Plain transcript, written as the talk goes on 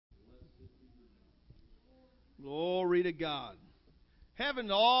Glory to God. Heaven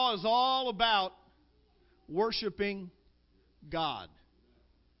is all about worshiping God.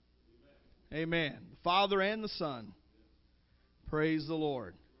 Amen. The Father and the Son. Praise the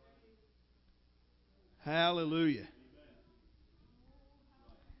Lord. Hallelujah.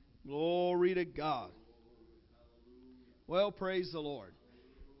 Glory to God. Well, praise the Lord.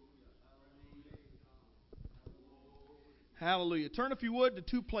 Hallelujah. Turn, if you would, to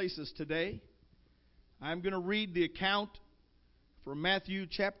two places today. I'm going to read the account from Matthew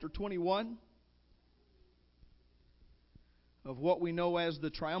chapter 21 of what we know as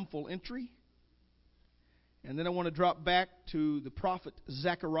the triumphal entry. And then I want to drop back to the prophet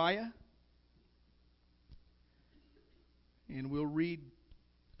Zechariah. And we'll read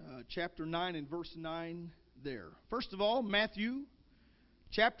chapter 9 and verse 9 there. First of all, Matthew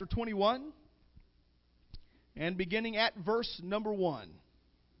chapter 21 and beginning at verse number 1.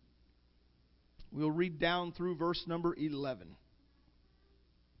 We'll read down through verse number 11.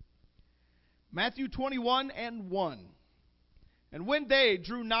 Matthew 21 and 1. And when they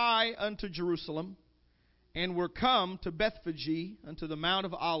drew nigh unto Jerusalem, and were come to Bethphage unto the Mount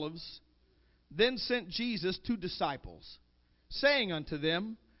of Olives, then sent Jesus 2 disciples, saying unto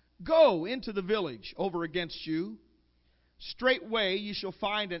them, Go into the village over against you. Straightway ye shall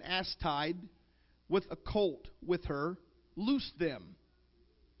find an ass tied, with a colt with her. Loose them,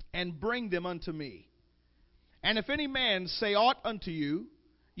 and bring them unto me. And if any man say aught unto you,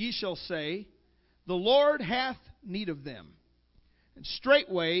 ye shall say, The Lord hath need of them, and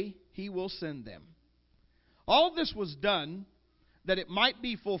straightway he will send them. All this was done, that it might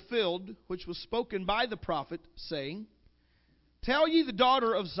be fulfilled, which was spoken by the prophet, saying, Tell ye the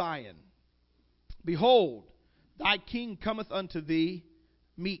daughter of Zion, Behold, thy king cometh unto thee,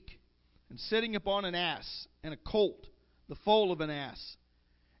 meek, and sitting upon an ass, and a colt, the foal of an ass.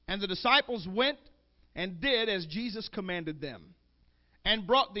 And the disciples went and did as Jesus commanded them, and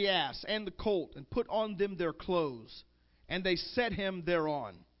brought the ass and the colt, and put on them their clothes, and they set him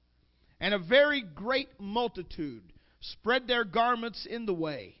thereon. And a very great multitude spread their garments in the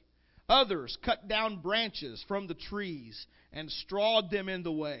way. Others cut down branches from the trees, and strawed them in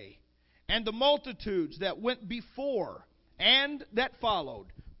the way. And the multitudes that went before and that followed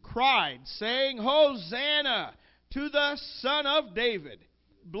cried, saying, Hosanna to the Son of David.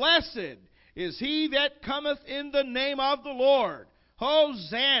 Blessed is he that cometh in the name of the Lord.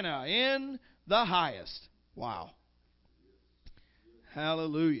 Hosanna in the highest. Wow.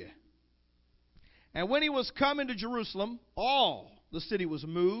 Hallelujah. And when he was come into Jerusalem, all the city was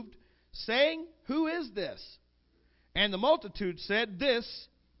moved, saying, Who is this? And the multitude said, This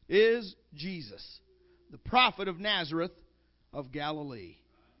is Jesus, the prophet of Nazareth of Galilee.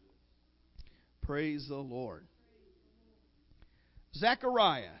 Praise the Lord.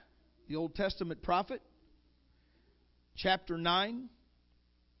 Zechariah, the Old Testament prophet, chapter 9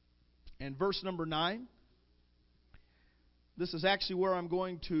 and verse number 9. This is actually where I'm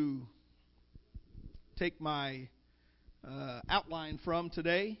going to take my outline from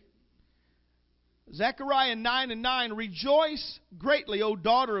today. Zechariah 9 and 9. Rejoice greatly, O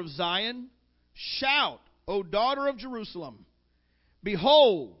daughter of Zion. Shout, O daughter of Jerusalem.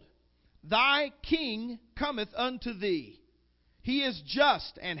 Behold, thy king cometh unto thee. He is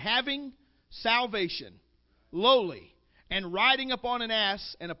just and having salvation, lowly, and riding upon an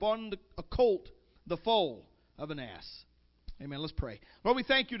ass, and upon a colt, the foal of an ass. Amen. Let's pray. Lord, we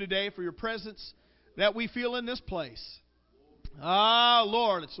thank you today for your presence that we feel in this place. Ah,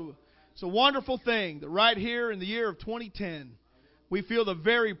 Lord, it's a wonderful thing that right here in the year of 2010, we feel the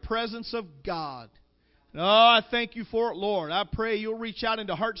very presence of God. Oh, I thank you for it, Lord. I pray you'll reach out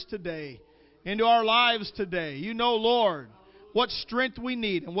into hearts today, into our lives today. You know, Lord, what strength we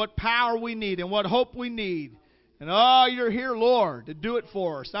need, and what power we need, and what hope we need. And oh, you're here, Lord, to do it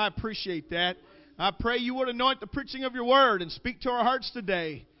for us. I appreciate that. I pray you would anoint the preaching of your word and speak to our hearts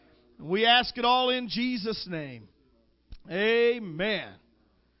today. And we ask it all in Jesus' name. Amen.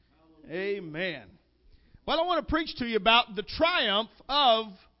 Amen. Well, I want to preach to you about the triumph of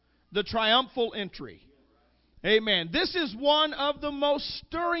the triumphal entry. Amen. This is one of the most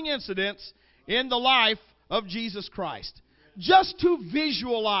stirring incidents in the life of Jesus Christ. Just to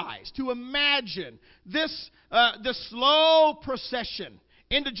visualize, to imagine this slow procession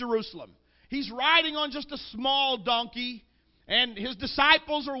into Jerusalem. He's riding on just a small donkey, and his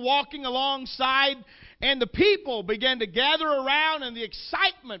disciples are walking alongside, And the people began to gather around, and the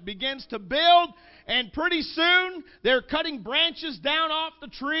excitement begins to build. And pretty soon, they're cutting branches down off the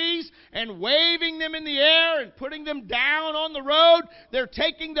trees and waving them in the air and putting them down on the road. They're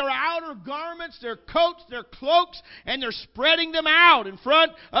taking their outer garments, their coats, their cloaks, and they're spreading them out in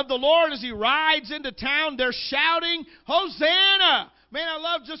front of the Lord as He rides into town. They're shouting, Hosanna! Man, I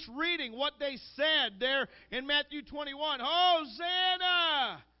love just reading what they said there in Matthew 21.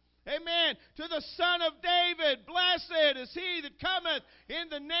 Hosanna! Amen. To the Son of David, blessed is He that cometh in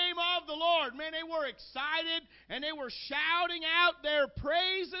the name of the Lord. Man, they were excited and they were shouting out their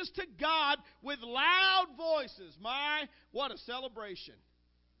praises to God with loud voices. My, what a celebration.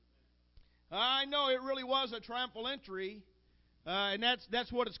 I know it really was a triumphal entry. And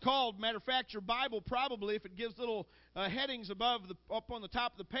that's what it's called. Matter of fact, your Bible probably, if it gives little headings up on the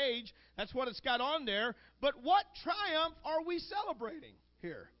top of the page, that's what it's got on there. But what triumph are we celebrating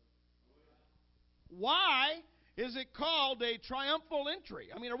here? Why is it called a triumphal entry?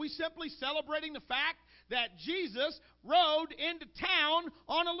 I mean, are we simply celebrating the fact that Jesus rode into town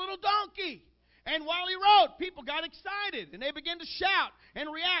on a little donkey? And while He rode, people got excited, and they began to shout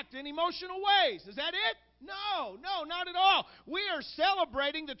and react in emotional ways. Is that it? No, not at all. We are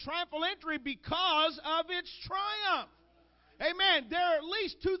celebrating the triumphal entry because of its triumph. Amen. There are at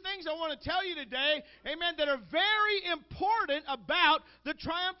least two things I want to tell you today, amen, that are very important about the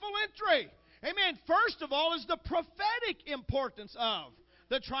triumphal entry. Amen. First of all is the prophetic importance of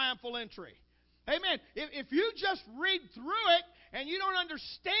the triumphal entry. Amen. If you just read through it and you don't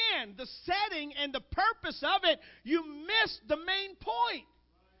understand the setting and the purpose of it, you miss the main point.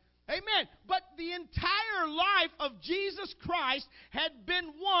 Amen. But the entire life of Jesus Christ had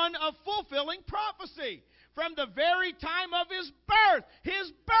been one of fulfilling prophecy. From the very time of His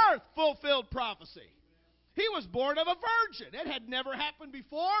birth fulfilled prophecy. He was born of a virgin. It had never happened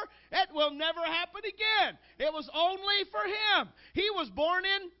before. It will never happen again. It was only for Him. He was born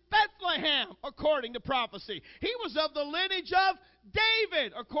in Bethlehem, according to prophecy. He was of the lineage of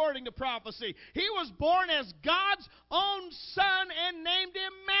David, according to prophecy. He was born as God's own Son and named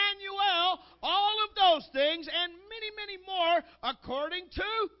Emmanuel. All of those things and many, many more, according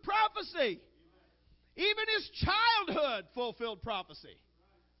to prophecy. Even His childhood fulfilled prophecy.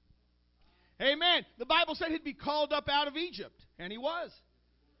 Amen. The Bible said He'd be called up out of Egypt, and He was.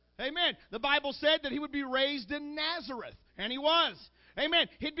 Amen. The Bible said that He would be raised in Nazareth, and He was. Amen.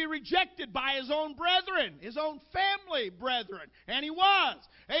 He'd be rejected by His own brethren, His own family brethren, and He was.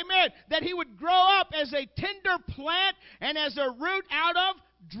 Amen. That He would grow up as a tender plant and as a root out of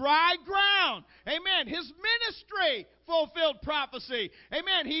dry ground. Amen. His ministry fulfilled prophecy.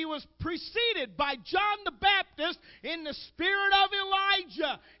 Amen. He was preceded by John the Baptist in the spirit of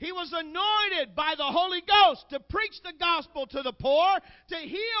Elijah. He was anointed by the Holy Ghost to preach the gospel to the poor, to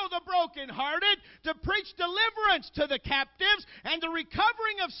heal the brokenhearted, to preach deliverance to the captives, and the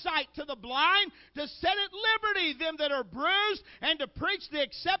recovering of sight to the blind, to set at liberty them that are bruised, and to preach the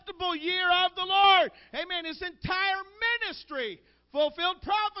acceptable year of the Lord. Amen. His entire ministry fulfilled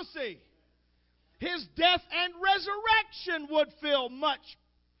prophecy. His death and resurrection would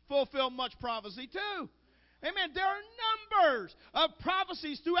fulfill much prophecy too. Amen. There are numbers of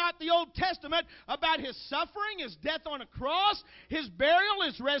prophecies throughout the Old Testament about His suffering, His death on a cross, His burial,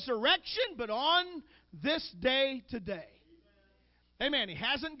 His resurrection, but on this day today. Amen. He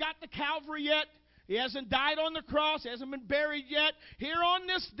hasn't got to Calvary yet. He hasn't died on the cross. He hasn't been buried yet. Here on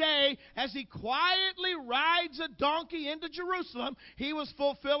this day, as He quietly rides a donkey into Jerusalem, He was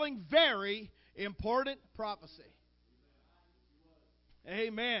fulfilling very important prophecy.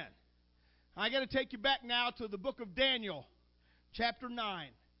 Amen. I got to take you back now to the book of Daniel, chapter 9.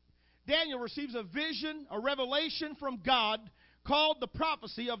 Daniel receives a vision, a revelation from God called the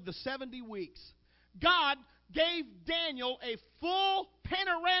prophecy of the 70 weeks. God gave Daniel a full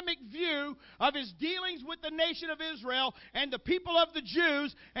panoramic view of His dealings with the nation of Israel and the people of the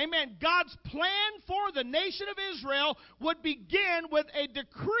Jews. Amen. God's plan for the nation of Israel would begin with a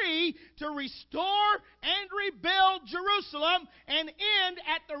decree to restore and rebuild Jerusalem and end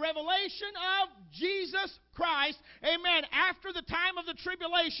at the revelation of Jesus Christ. Amen. After the time of the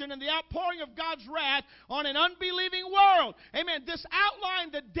tribulation and the outpouring of God's wrath on an unbelieving world. Amen. This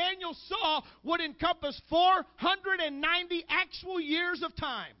outline that Daniel saw would encompass 490 actual years of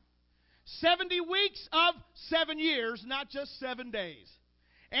time. 70 weeks of 7 years, not just 7 days.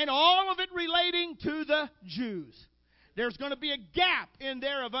 And all of it relating to the Jews. There's going to be a gap in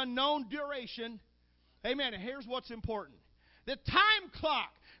there of unknown duration. Amen. And here's what's important. The time clock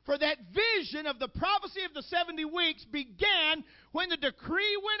for that vision of the prophecy of the 70 weeks began when the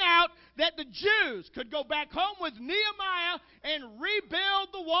decree went out that the Jews could go back home with Nehemiah and rebuild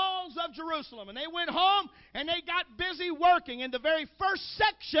the walls of Jerusalem. And they went home and they got busy working. And the very first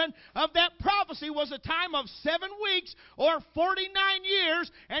section of that prophecy was a time of 7 weeks or 49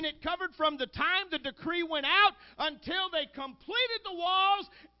 years. And it covered from the time the decree went out until they completed the walls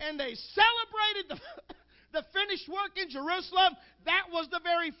and they celebrated the finished work in Jerusalem. That was the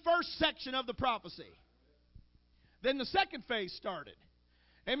very first section of the prophecy. Then the second phase started.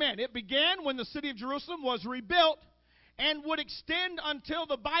 Amen. It began when the city of Jerusalem was rebuilt and would extend until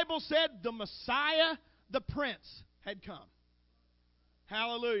the Bible said the Messiah, the Prince, had come.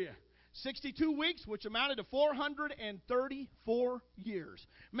 Hallelujah. 62 weeks, which amounted to 434 years,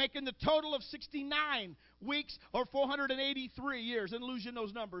 making the total of 69 weeks or 483 years. Didn't lose you in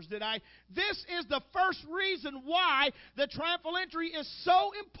those numbers, did I? This is the first reason why the triumphal entry is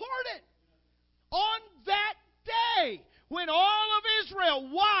so important. On that day, when all of Israel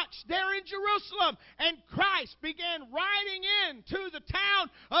watched there in Jerusalem and Christ began riding into the town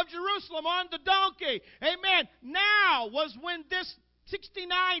of Jerusalem on the donkey, amen, now was when this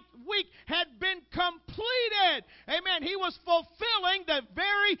 69th week had been completed. Amen. He was fulfilling the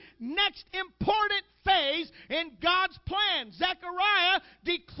very next important phase in God's plan. Zechariah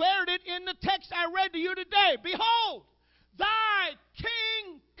declared it in the text I read to you today. Behold, thy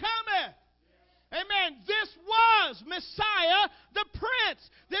king cometh. Amen. This was Messiah, the Prince.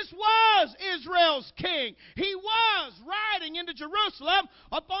 This was Israel's king. He was riding into Jerusalem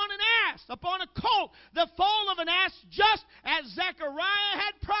upon an ass, upon a colt, the foal of an ass, just as Zechariah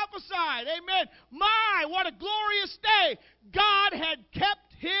had prophesied. Amen. My, what a glorious day. God had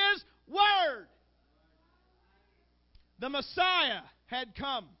kept His word. The Messiah had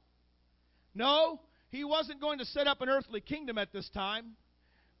come. No, He wasn't going to set up an earthly kingdom at this time.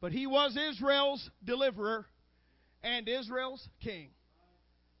 But He was Israel's deliverer and Israel's king.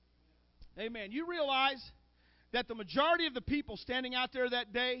 Amen. You realize that the majority of the people standing out there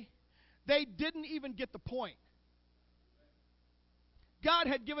that day, they didn't even get the point. God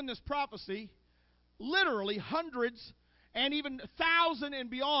had given this prophecy literally hundreds and even 1,000 and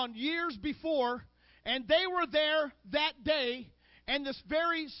beyond years before, and they were there that day, and this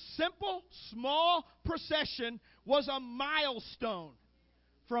very simple, small procession was a milestone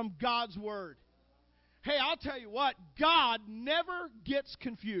from God's Word. Hey, I'll tell you what, God never gets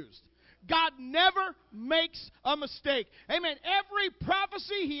confused. God never makes a mistake. Amen. Every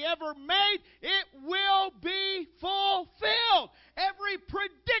prophecy He ever made, it will be fulfilled. Every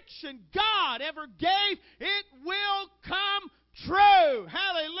prediction God ever gave, it will come true.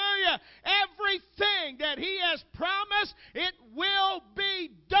 Hallelujah. Everything that He has promised, it will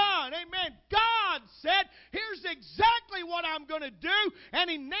be done. Amen. God said, here's exactly what I'm going to do, and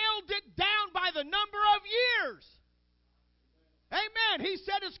He nailed it down by the number of years. Amen. He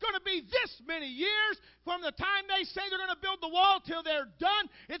said it's going to be this many years from the time they say they're going to build the wall till they're done.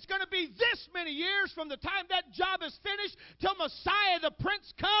 It's going to be this many years from the time that job is finished till Messiah the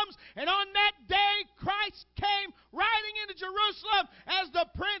Prince comes. And on that day, Christ came riding into Jerusalem as the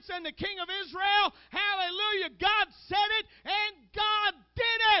Prince and the King of Israel. Hallelujah. God said it and God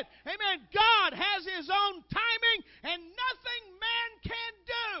did it. Amen. God has His own timing, and nothing man can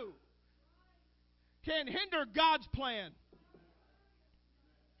do can hinder God's plan.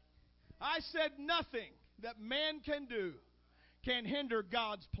 I said nothing that man can do can hinder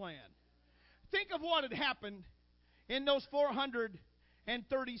God's plan. Think of what had happened in those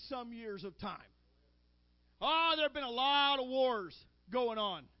 430-some years of time. Oh, there have been a lot of wars going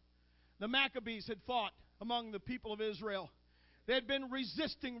on. The Maccabees had fought among the people of Israel. They had been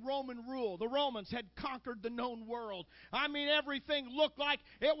resisting Roman rule. The Romans had conquered the known world. I mean, everything looked like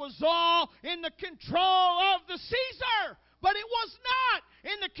it was all in the control of the Caesar. But it was not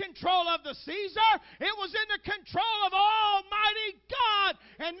in the control of the Caesar. It was in the control of Almighty God.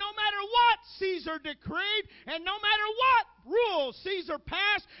 And no matter what Caesar decreed, and no matter what rules Caesar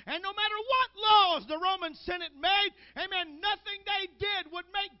passed, and no matter what laws the Roman Senate made, amen, nothing they did would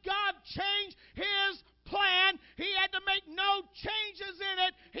make God change His plan. He had to make no changes in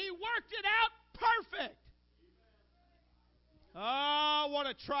it. He worked it out perfect. Oh, what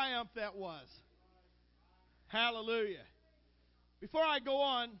a triumph that was. Hallelujah. Before I go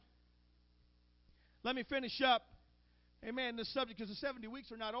on, let me finish up, amen, this subject, because the 70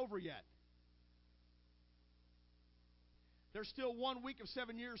 weeks are not over yet. There's still 1 week of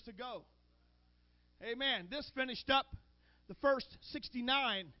 7 years to go. Amen. This finished up the first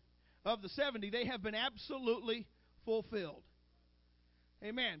 69 of the 70. They have been absolutely fulfilled.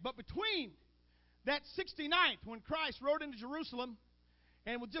 Amen. But between that 69th, when Christ rode into Jerusalem,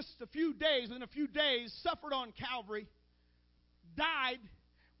 and with just within a few days, suffered on Calvary, died,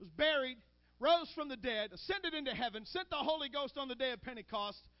 was buried, rose from the dead, ascended into heaven, sent the Holy Ghost on the day of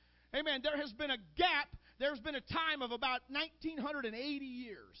Pentecost. Amen. There has been a gap. There's been a time of about 1,980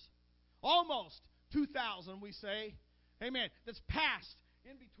 years. Almost 2,000, we say. Amen. That's passed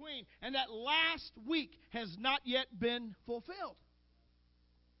in between. And that last week has not yet been fulfilled.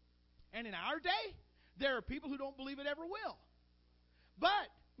 And in our day, there are people who don't believe it ever will. But,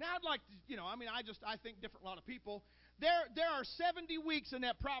 now I'd like to, I think different a lot of people. There are 70 weeks in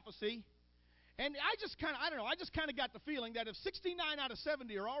that prophecy. And I just kind of got the feeling that if 69 out of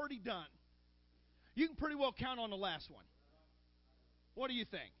 70 are already done, you can pretty well count on the last one. What do you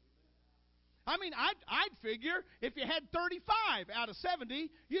think? I mean, I'd figure if you had 35 out of 70,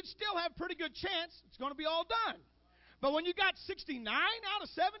 you'd still have a pretty good chance it's going to be all done. But when you got 69 out of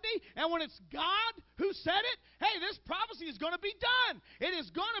 70, and when it's God who said it, hey, this prophecy is going to be done. It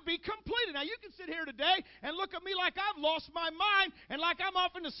is going to be completed. Now, you can sit here today and look at me like I've lost my mind and like I'm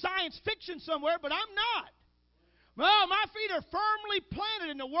off into science fiction somewhere, but I'm not. Well, my feet are firmly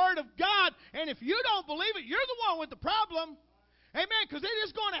planted in the Word of God, and if you don't believe it, you're the one with the problem. Amen, because it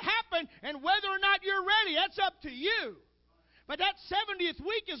is going to happen, and whether or not you're ready, that's up to you. But that 70th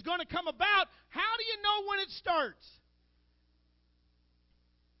week is going to come about. How do you know when it starts?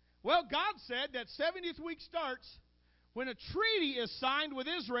 Well, God said that 70th week starts when a treaty is signed with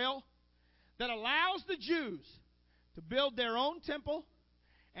Israel that allows the Jews to build their own temple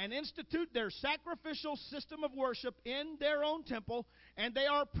and institute their sacrificial system of worship in their own temple, and they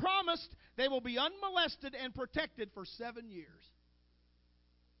are promised they will be unmolested and protected for 7 years.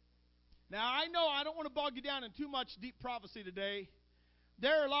 Now, I know I don't want to bog you down in too much deep prophecy today.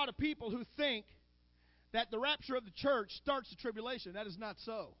 There are a lot of people who think that the rapture of the church starts the tribulation. That is not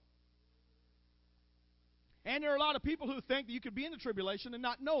so. And there are a lot of people who think that you could be in the tribulation and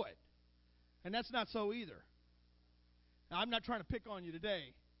not know it. And that's not so either. Now, I'm not trying to pick on you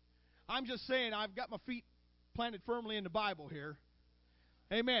today. I'm just saying I've got my feet planted firmly in the Bible here.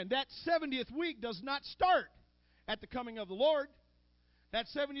 Amen. That 70th week does not start at the coming of the Lord. That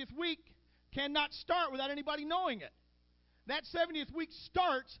 70th week cannot start without anybody knowing it. That 70th week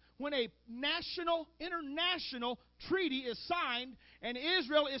starts when a international treaty is signed, and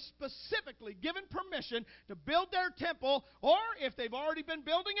Israel is specifically given permission to build their temple, or if they've already been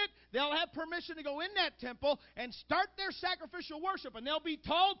building it, they'll have permission to go in that temple and start their sacrificial worship. And they'll be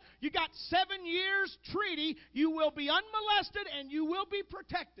told, you got 7 years treaty, you will be unmolested, and you will be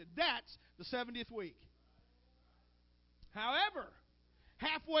protected. That's the 70th week. However,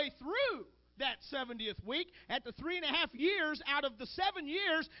 halfway through that 70th week, at the 3.5 years out of the 7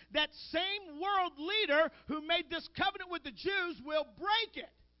 years, that same world leader who made this covenant with the Jews will break it.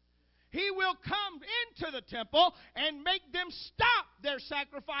 He will come into the temple and make them stop their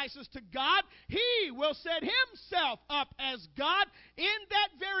sacrifices to God. He will set himself up as God in that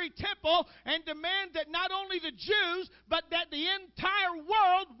very temple and demand that not only the Jews, but that the entire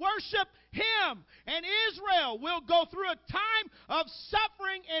world worship him. And Israel will go through a time of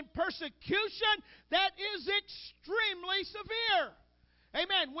suffering and persecution that is extremely severe.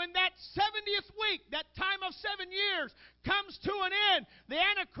 Amen. When that 70th week, that time of 7 years, comes to an end, the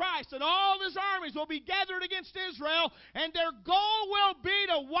Antichrist and all his armies will be gathered against Israel, and their goal will be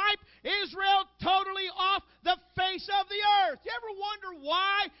to wipe Israel totally off the face of the earth. You ever wonder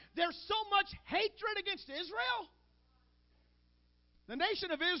why there's so much hatred against Israel? The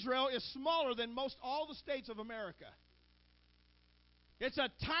nation of Israel is smaller than most all the states of America. It's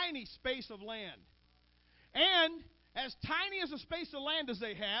a tiny space of land. And as tiny as a space of land as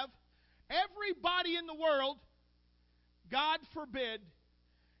they have, everybody in the world, God forbid,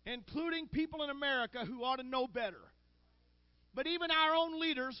 including people in America who ought to know better, but even our own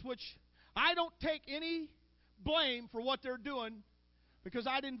leaders, which I don't take any blame for what they're doing because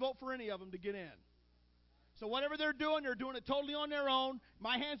I didn't vote for any of them to get in. So whatever they're doing it totally on their own.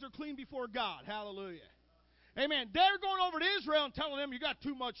 My hands are clean before God. Hallelujah. Amen. They're going over to Israel and telling them, you got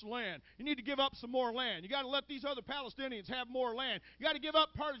too much land. You need to give up some more land. You got to let these other Palestinians have more land. You got to give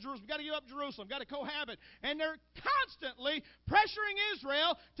up part of Jerusalem. You got to give up Jerusalem. You got to cohabit. And they're constantly pressuring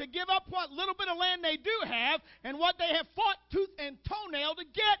Israel to give up what little bit of land they do have and what they have fought tooth and toenail to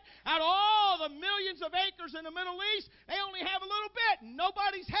get out of all the millions of acres in the Middle East. They only have a little bit. And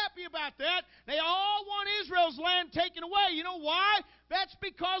nobody's happy about that. They all want Israel's land taken away. You know why? That's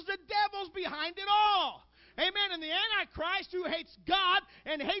because the devil's behind it all. Amen. And the Antichrist, who hates God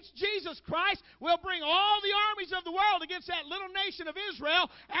and hates Jesus Christ, will bring all the armies of the world against that little nation of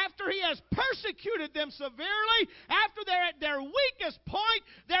Israel after he has persecuted them severely, after they're at their weakest point.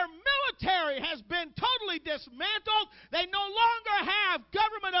 Their military has been totally dismantled. They no longer have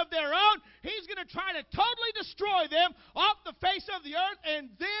to try to totally destroy them off the face of the earth. And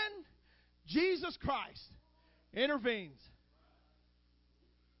then Jesus Christ intervenes.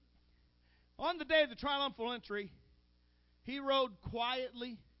 On the day of the triumphal entry, he rode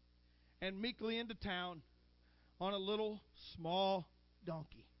quietly and meekly into town on a little small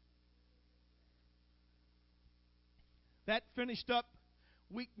donkey. That finished up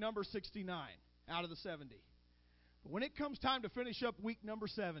week number 69 out of the 70. But when it comes time to finish up week number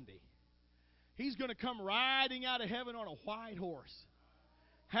 70, he's going to come riding out of heaven on a white horse.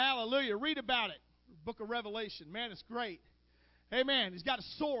 Hallelujah. Read about it. Book of Revelation. Man, it's great. Amen. He's got a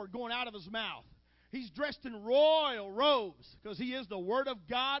sword going out of his mouth. He's dressed in royal robes because he is the Word of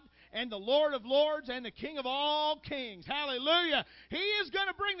God and the Lord of lords and the King of all kings. Hallelujah. He is going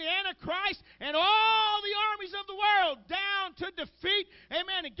to bring the Antichrist and all the armies of the world down to defeat.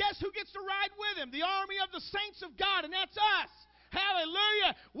 Amen. And guess who gets to ride with him? The army of the saints of God, and that's us.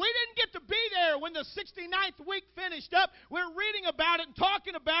 Hallelujah. We didn't get to be there when the 69th week finished up. We're reading about it and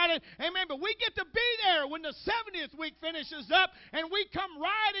talking about it. Amen. But we get to be there when the 70th week finishes up and we come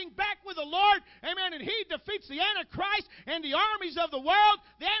riding back with the Lord. Amen. And he defeats the Antichrist and the armies of the world.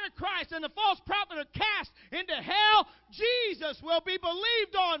 The Antichrist and the false prophet are cast into hell. Jesus will be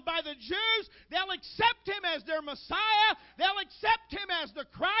believed on by the Jews. They'll accept him as their Messiah. They'll accept him as the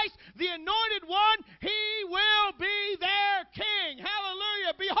Christ, the anointed one. He will be their King.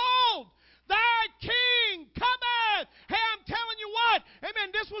 Hallelujah. Behold, thy King cometh. Hey, I'm telling you what.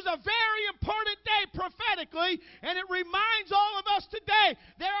 Amen. This was a very important day prophetically, and it reminds all of us today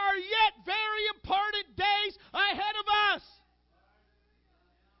there are yet very important days ahead of us.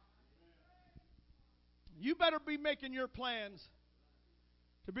 You better be making your plans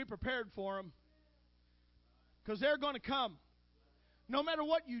to be prepared for them, because they're going to come no matter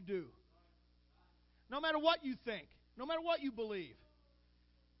what you do, no matter what you think, no matter what you believe.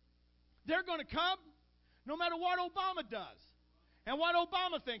 They're going to come no matter what Obama does and what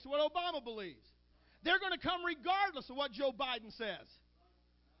Obama thinks, what Obama believes. They're going to come regardless of what Joe Biden says.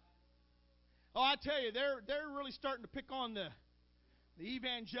 Oh, I tell you, they're really starting to pick on the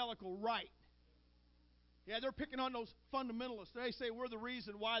evangelical right. Yeah, they're picking on those fundamentalists. They say we're the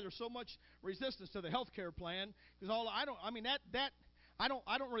reason why there's so much resistance to the health care plan. Because I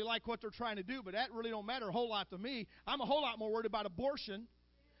don't really like what they're trying to do, but that really don't matter a whole lot to me. I'm a whole lot more worried about abortion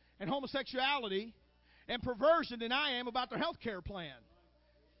and homosexuality and perversion than I am about their health care plan.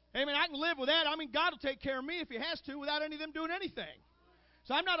 Amen. I can live with that. I mean, God will take care of me if he has to without any of them doing anything.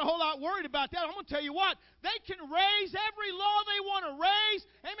 So I'm not a whole lot worried about that. I'm going to tell you what. They can raise every law they want to raise.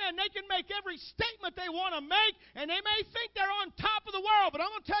 Amen. They can make every statement they want to make. And they may think they're on top of the world. But I'm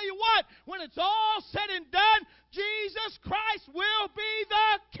going to tell you what. When it's all said and done, Jesus Christ will be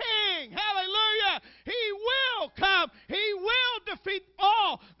the King. Hallelujah. He will come. He will defeat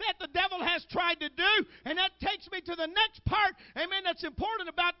all that the devil has tried to do. And that takes me to the next part. Amen. That's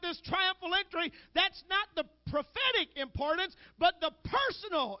important about this triumphal entry. That's not the prophetic importance, but the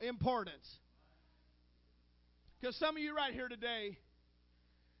personal importance. Because some of you right here today,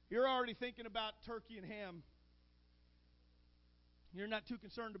 you're already thinking about turkey and ham. You're not too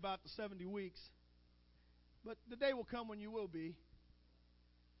concerned about the 70 weeks. But the day will come when you will be.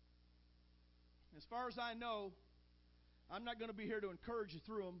 As far as I know, I'm not going to be here to encourage you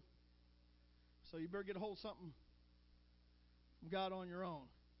through them. So you better get a hold of something from God on your own.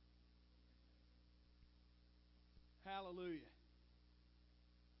 Hallelujah.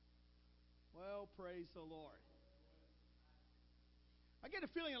 Well, praise the Lord. I get a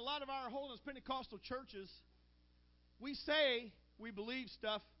feeling a lot of our Holiness Pentecostal churches, we say we believe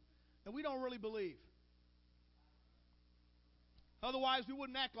stuff that we don't really believe. Otherwise, we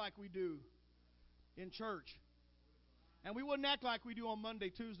wouldn't act like we do in church. And we wouldn't act like we do on Monday,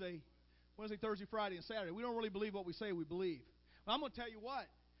 Tuesday, Wednesday, Thursday, Friday, and Saturday. We don't really believe what we say we believe. But I'm going to tell you what.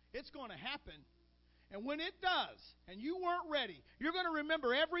 It's going to happen. And when it does, and you weren't ready, you're going to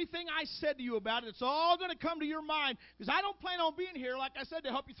remember everything I said to you about it. It's all going to come to your mind, because I don't plan on being here, like I said,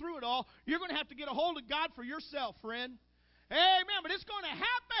 to help you through it all. You're going to have to get a hold of God for yourself, friend. Amen. But it's going to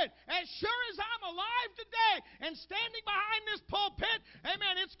happen as sure as I'm alive today and standing behind this pulpit.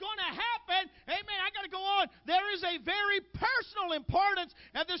 Amen. It's going to happen. Amen. I got to go on. There is a very personal importance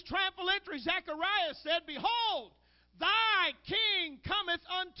of this triumphal entry. Zechariah said, "Behold, thy King cometh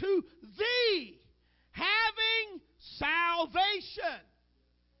unto thee, having salvation."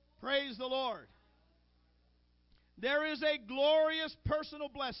 Praise the Lord. There is a glorious personal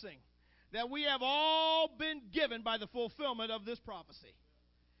blessing that we have all been given by the fulfillment of this prophecy.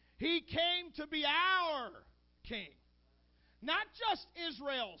 He came to be our King. Not just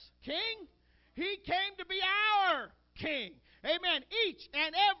Israel's King. He came to be our King. Amen. Each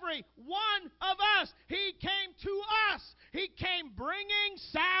and every one of us. He came to us. He came bringing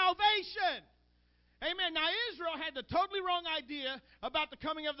salvation. Amen. Now, Israel had the totally wrong idea about the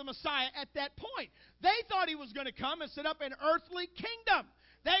coming of the Messiah at that point. They thought he was going to come and set up an earthly kingdom.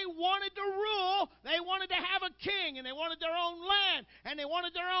 They wanted to rule. They wanted to have a king, and they wanted their own land, and they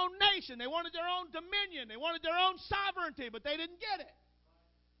wanted their own nation. They wanted their own dominion. They wanted their own sovereignty, but they didn't get it.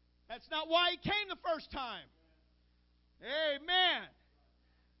 That's not why he came the first time. Amen.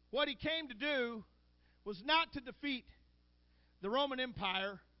 What he came to do was not to defeat the Roman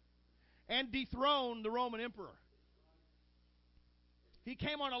Empire and dethrone the Roman emperor. He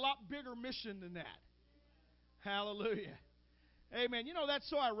came on a lot bigger mission than that. Hallelujah. Amen. You know, that's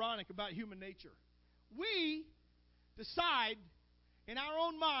so ironic about human nature. We decide in our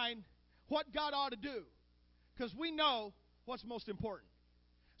own mind what God ought to do because we know what's most important.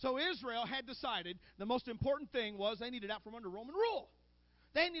 So Israel had decided the most important thing was they needed out from under Roman rule.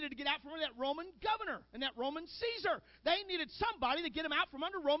 They needed to get out from under that Roman governor and that Roman Caesar. They needed somebody to get them out from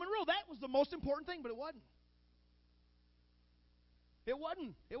under Roman rule. That was the most important thing, but it wasn't. It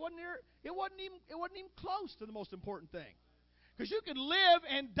wasn't even close to the most important thing. Because you could live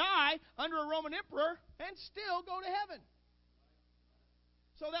and die under a Roman emperor and still go to heaven.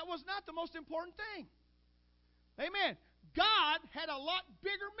 So that was not the most important thing. Amen. God had a lot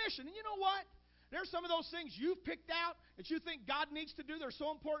bigger mission. And you know what? There's some of those things you've picked out that you think God needs to do. They're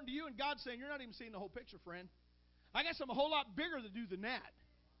so important to you, and God's saying, you're not even seeing the whole picture, friend. I got something a whole lot bigger to do than that.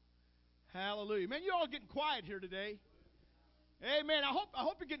 Hallelujah. Man, you all getting quiet here today. Amen. I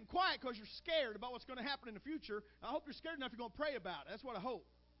hope you're getting quiet because you're scared about what's going to happen in the future. I hope you're scared enough you're going to pray about it. That's what I hope.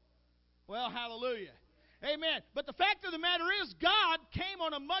 Well, hallelujah. Amen. But the fact of the matter is, God came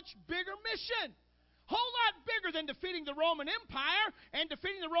on a much bigger mission. Whole lot bigger than defeating the Roman Empire and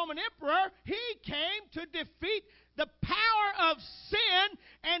defeating the Roman emperor. He came to defeat the power of sin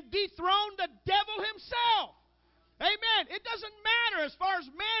and dethrone the devil himself. Amen. It doesn't matter as far as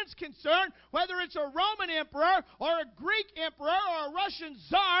man's concerned whether it's a Roman emperor or a Greek emperor or a Russian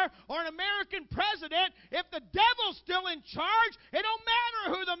czar or an American president. If the devil's still in charge, it don't matter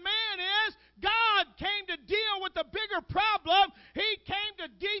who the man is. God came to deal with the bigger problem. He came to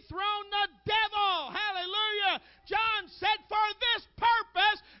dethrone the devil. Hallelujah. John said, for this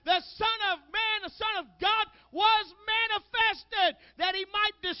purpose the Son of Man, the Son of God, was manifested, that he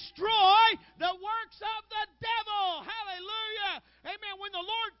might destroy the works of the devil. Hallelujah. Amen. When the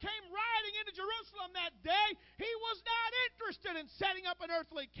Lord came riding into Jerusalem that day, he was not interested in setting up an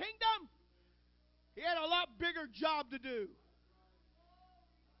earthly kingdom. He had a lot bigger job to do.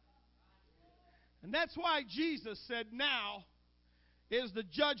 And that's why Jesus said, now is the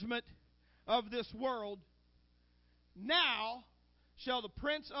judgment of this world. Now shall the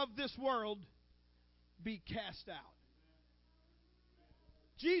prince of this world be cast out.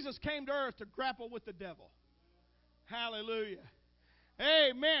 Jesus came to earth to grapple with the devil. Hallelujah.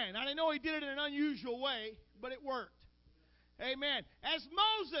 Amen. I know he did it in an unusual way, but it worked. Amen. As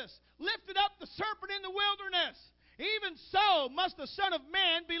Moses lifted up the serpent in the wilderness, even so must the Son of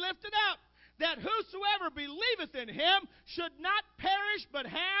Man be lifted up, that whosoever believeth in him should not perish but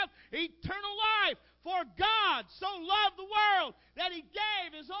have eternal life. For God so loved the world that he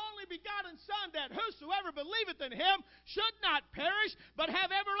gave his only begotten Son, that whosoever believeth in him should not perish but have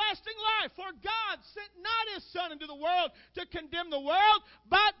everlasting life. For God sent not his Son into the world to condemn the world,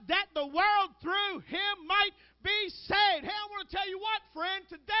 but that the world through him might be saved. Hey, I want to tell you what, friend,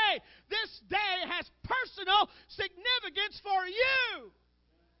 today, this day has personal significance for you.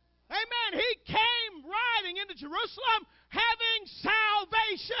 Amen. He came riding into Jerusalem having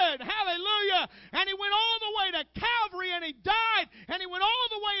salvation. Hallelujah. And he went all the way to Calvary and he died. And he went all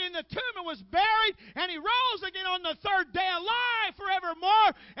the way in the tomb and was buried. And he rose again on the third day alive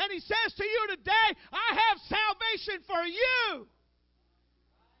forevermore. And he says to you today, I have salvation for you.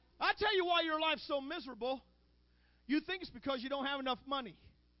 I tell you why your life's so miserable. You think it's because you don't have enough money.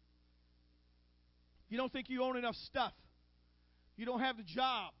 You don't think you own enough stuff. You don't have the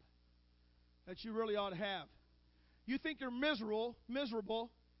job that you really ought to have. You think you're miserable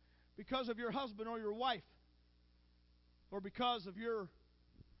because of your husband or your wife, or because of your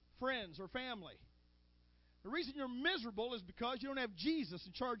friends or family. The reason you're miserable is because you don't have Jesus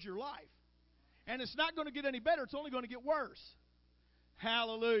in charge of your life. And it's not going to get any better. It's only going to get worse.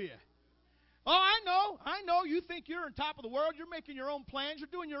 Hallelujah. Oh, I know. You think you're on top of the world. You're making your own plans. You're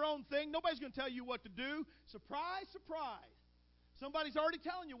doing your own thing. Nobody's going to tell you what to do. Surprise, surprise. Somebody's already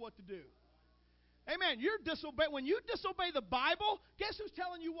telling you what to do. Amen. When you disobey the Bible, guess who's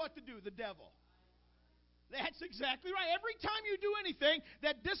telling you what to do? The devil. That's exactly right. Every time you do anything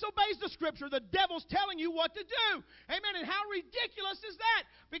that disobeys the Scripture, the devil's telling you what to do. Amen. And how ridiculous is that?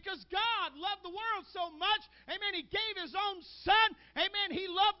 Because God loved the world so much. Amen. He gave His own Son. Amen. He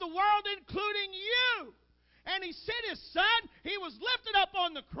loved the world, including you. And He sent His Son. He was lifted up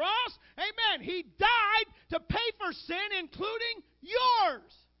on the cross. Amen. He died to pay for sin, including yours.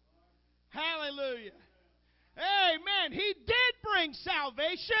 Hallelujah. Amen. He did bring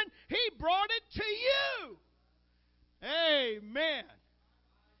salvation. He brought it to you. Amen.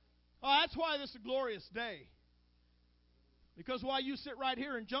 Oh, that's why this is a glorious day. Because while you sit right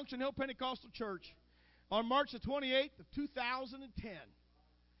here in Junction Hill Pentecostal Church on March the 28th of 2010,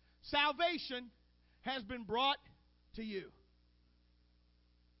 salvation has been brought to you.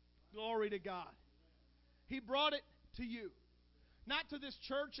 Glory to God. He brought it to you. Not to this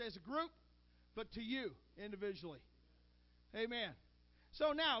church as a group, but to you individually. Amen.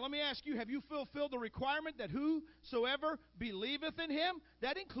 So now, let me ask you, have you fulfilled the requirement that whosoever believeth in Him,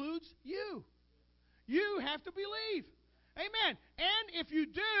 that includes you. You have to believe. Amen. And if you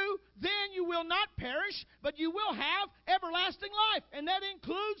do, then you will not perish, but you will have everlasting life. And that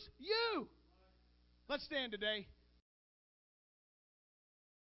includes you. Let's stand today.